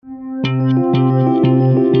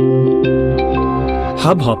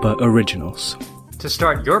Hubhopper Originals. To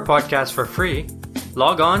start your podcast for free,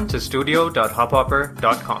 log on to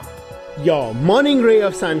studio.hubhopper.com. Your Morning Ray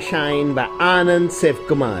of Sunshine by Anand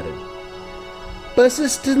Sivkumaran.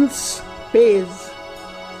 Persistence pays.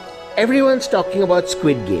 Everyone's talking about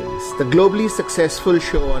Squid Games, the globally successful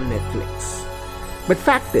show on Netflix. But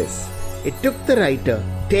fact is, it took the writer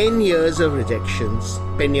 10 years of rejections,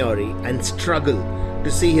 penury and struggle to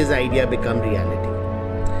see his idea become reality.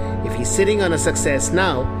 If he's sitting on a success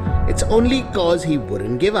now, it's only cause he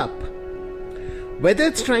wouldn't give up. Whether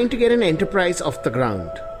it's trying to get an enterprise off the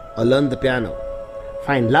ground, or learn the piano,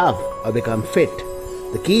 find love or become fit,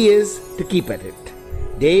 the key is to keep at it.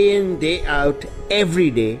 Day in, day out,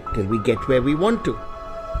 every day till we get where we want to.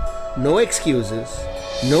 No excuses,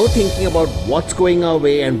 no thinking about what's going our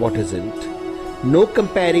way and what isn't, no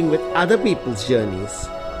comparing with other people's journeys,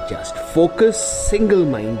 just focus,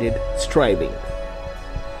 single-minded striving.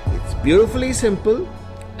 It's beautifully simple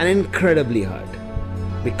and incredibly hard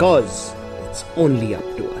because it's only up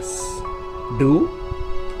to us. Do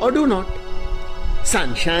or do not.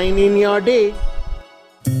 Sunshine in your day.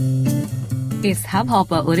 इस hub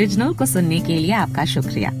hopper original को सुनने के लिए आपका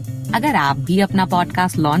शुक्रिया। अगर आप भी अपना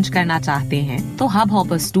पॉडकास्ट लॉन्च करना चाहते हैं, तो हब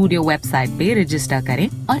हॉपर स्टूडियो वेबसाइट पे रजिस्टर करें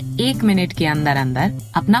और 1 मिनट के अंदर अंदर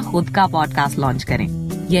अपना खुद का पॉडकास्ट लॉन्च करें।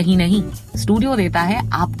 यही नहीं, स्टूडियो देता है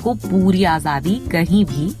आपको पूरी आजादी कहीं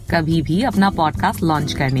भी कभी भी अपना पॉडकास्ट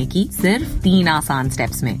लॉन्च करने की, सिर्फ 3 आसान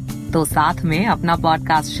स्टेप्स में। तो साथ में अपना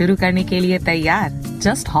पॉडकास्ट शुरू करने के लिए तैयार?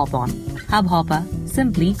 Just hop on Hub Hopper,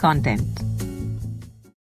 simply content.